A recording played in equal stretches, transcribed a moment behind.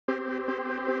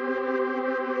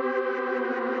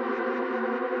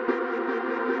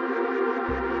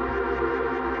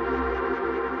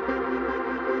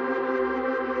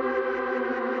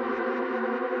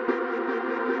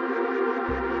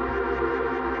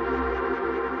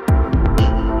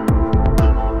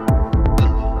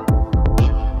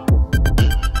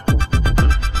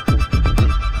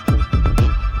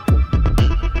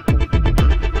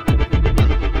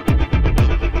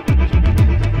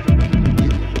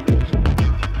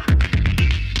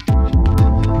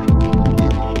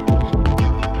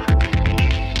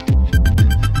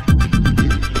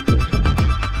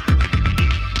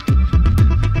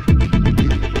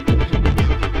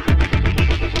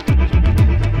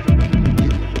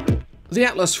The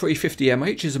Atlas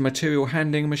 350mH is a material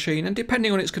handling machine, and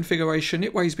depending on its configuration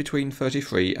it weighs between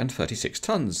 33 and 36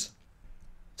 tonnes.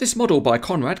 This model by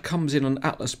Conrad comes in an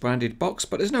Atlas branded box,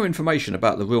 but there's no information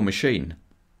about the real machine.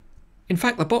 In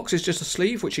fact, the box is just a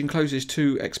sleeve which encloses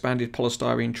 2 expanded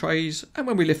polystyrene trays, and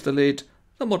when we lift the lid,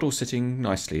 the model's sitting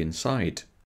nicely inside.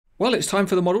 Well, it's time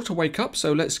for the model to wake up,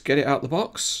 so let's get it out the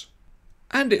box.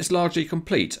 And it's largely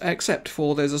complete, except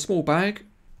for there's a small bag,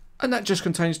 and that just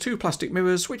contains 2 plastic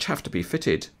mirrors which have to be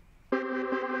fitted.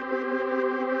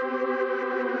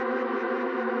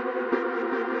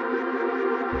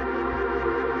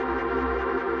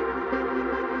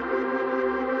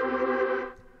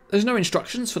 There's no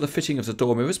instructions for the fitting of the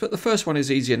door mirrors, but the first one is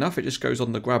easy enough. It just goes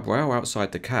on the grab rail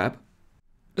outside the cab.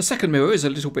 The second mirror is a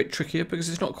little bit trickier because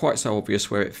it's not quite so obvious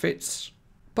where it fits.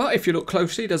 But if you look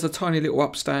closely, there's a tiny little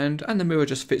upstand and the mirror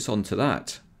just fits onto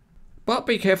that. But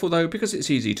be careful though, because it's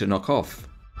easy to knock off.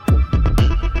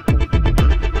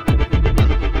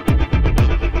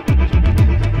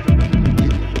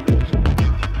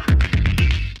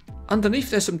 Underneath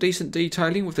there's some decent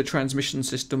detailing with the transmission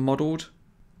system modelled.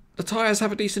 The tyres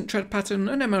have a decent tread pattern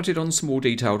and they're mounted on small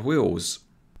detailed wheels.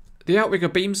 The outrigger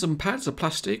beams and pads are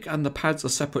plastic and the pads are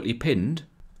separately pinned,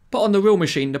 but on the real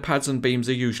machine the pads and beams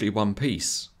are usually one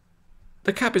piece.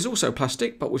 The cab is also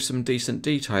plastic but with some decent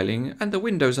detailing, and the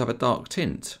windows have a dark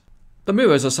tint. The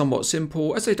mirrors are somewhat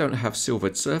simple as they don't have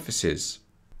silvered surfaces.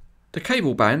 The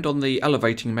cable band on the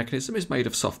elevating mechanism is made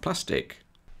of soft plastic.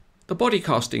 The body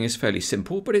casting is fairly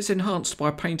simple, but it's enhanced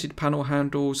by painted panel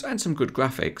handles and some good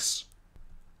graphics.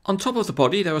 On top of the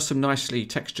body there are some nicely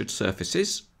textured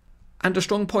surfaces, and a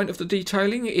strong point of the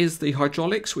detailing is the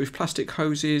hydraulics with plastic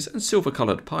hoses and silver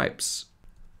coloured pipes.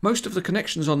 Most of the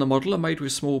connections on the model are made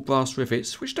with small brass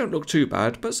rivets, which don't look too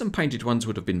bad, but some painted ones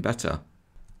would have been better.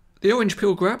 The orange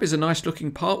peel grab is a nice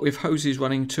looking part with hoses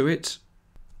running to it,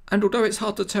 and although it's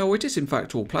hard to tell, it is in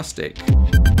fact all plastic.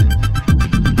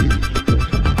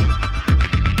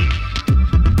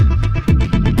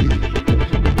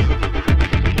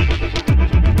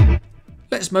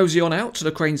 Let's mosey on out to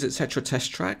the CranesEtcTV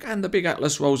test track, and the big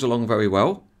Atlas rolls along very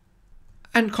well.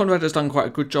 And Conrad has done quite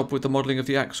a good job with the modelling of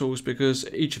the axles because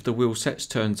each of the wheel sets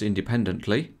turns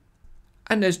independently.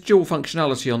 And there's dual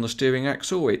functionality on the steering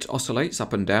axle, it oscillates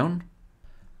up and down.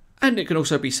 And it can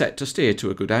also be set to steer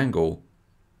to a good angle.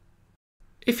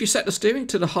 If you set the steering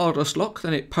to the hardest lock,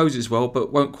 then it poses well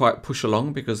but won't quite push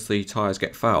along because the tyres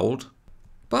get fouled.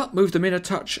 But move them in a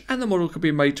touch and the model can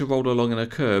be made to roll along in a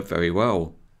curve very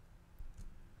well.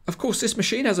 Of course, this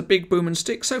machine has a big boom and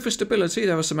stick, so for stability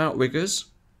there are some outriggers.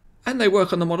 And they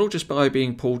work on the model just by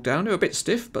being pulled down. They're a bit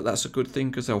stiff, but that's a good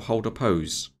thing because they'll hold a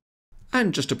pose.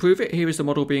 And just to prove it, here is the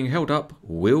model being held up,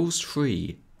 wheels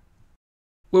free.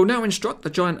 We'll now instruct the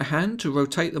giant hand to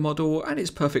rotate the model, and it's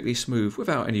perfectly smooth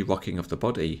without any rocking of the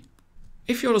body.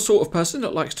 If you're the sort of person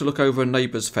that likes to look over a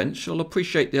neighbour's fence, you'll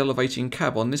appreciate the elevating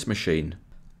cab on this machine.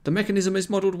 The mechanism is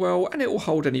modelled well and it will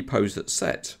hold any pose that's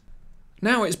set.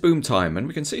 Now it's boom time, and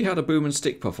we can see how the boom and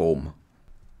stick perform.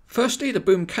 Firstly, the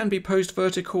boom can be posed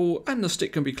vertical and the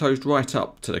stick can be closed right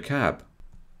up to the cab.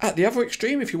 At the other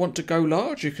extreme, if you want to go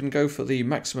large, you can go for the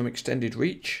maximum extended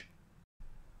reach.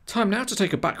 Time now to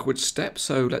take a backwards step,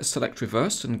 so let's select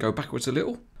reverse and go backwards a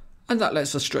little, and that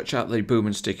lets us stretch out the boom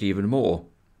and stick even more.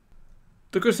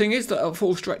 The good thing is that at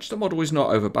full stretch the model is not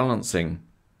overbalancing.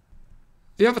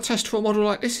 The other test for a model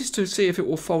like this is to see if it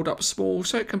will fold up small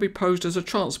so it can be posed as a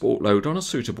transport load on a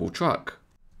suitable truck.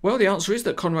 Well, the answer is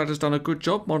that Conrad has done a good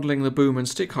job modelling the boom and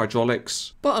stick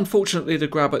hydraulics, but unfortunately the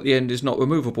grab at the end is not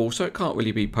removable, so it can't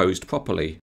really be posed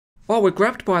properly. While we're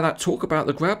grabbed by that talk about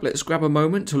the grab, let's grab a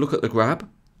moment to look at the grab.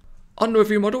 On the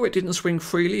review model it didn't swing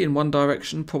freely in one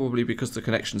direction, probably because the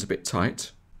connection's a bit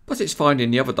tight, but it's fine in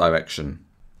the other direction.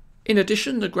 In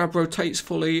addition, the grab rotates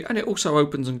fully and it also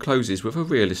opens and closes with a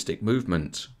realistic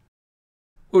movement.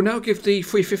 We'll now give the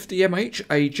 350mH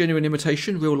a genuine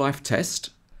imitation real-life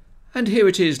test, and here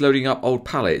it is loading up old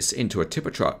pallets into a tipper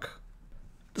truck.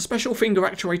 The special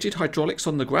finger-actuated hydraulics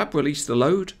on the grab release the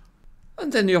load,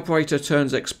 and then the operator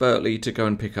turns expertly to go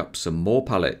and pick up some more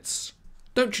pallets.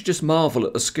 Don't you just marvel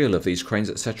at the skill of these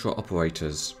CranesEtcTV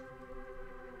operators?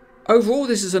 Overall,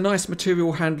 this is a nice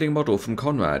material handling model from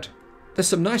Conrad. There's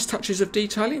some nice touches of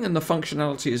detailing and the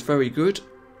functionality is very good,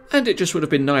 and it just would have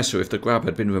been nicer if the grab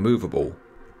had been removable.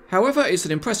 However, it's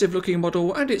an impressive looking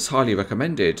model and it's highly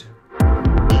recommended.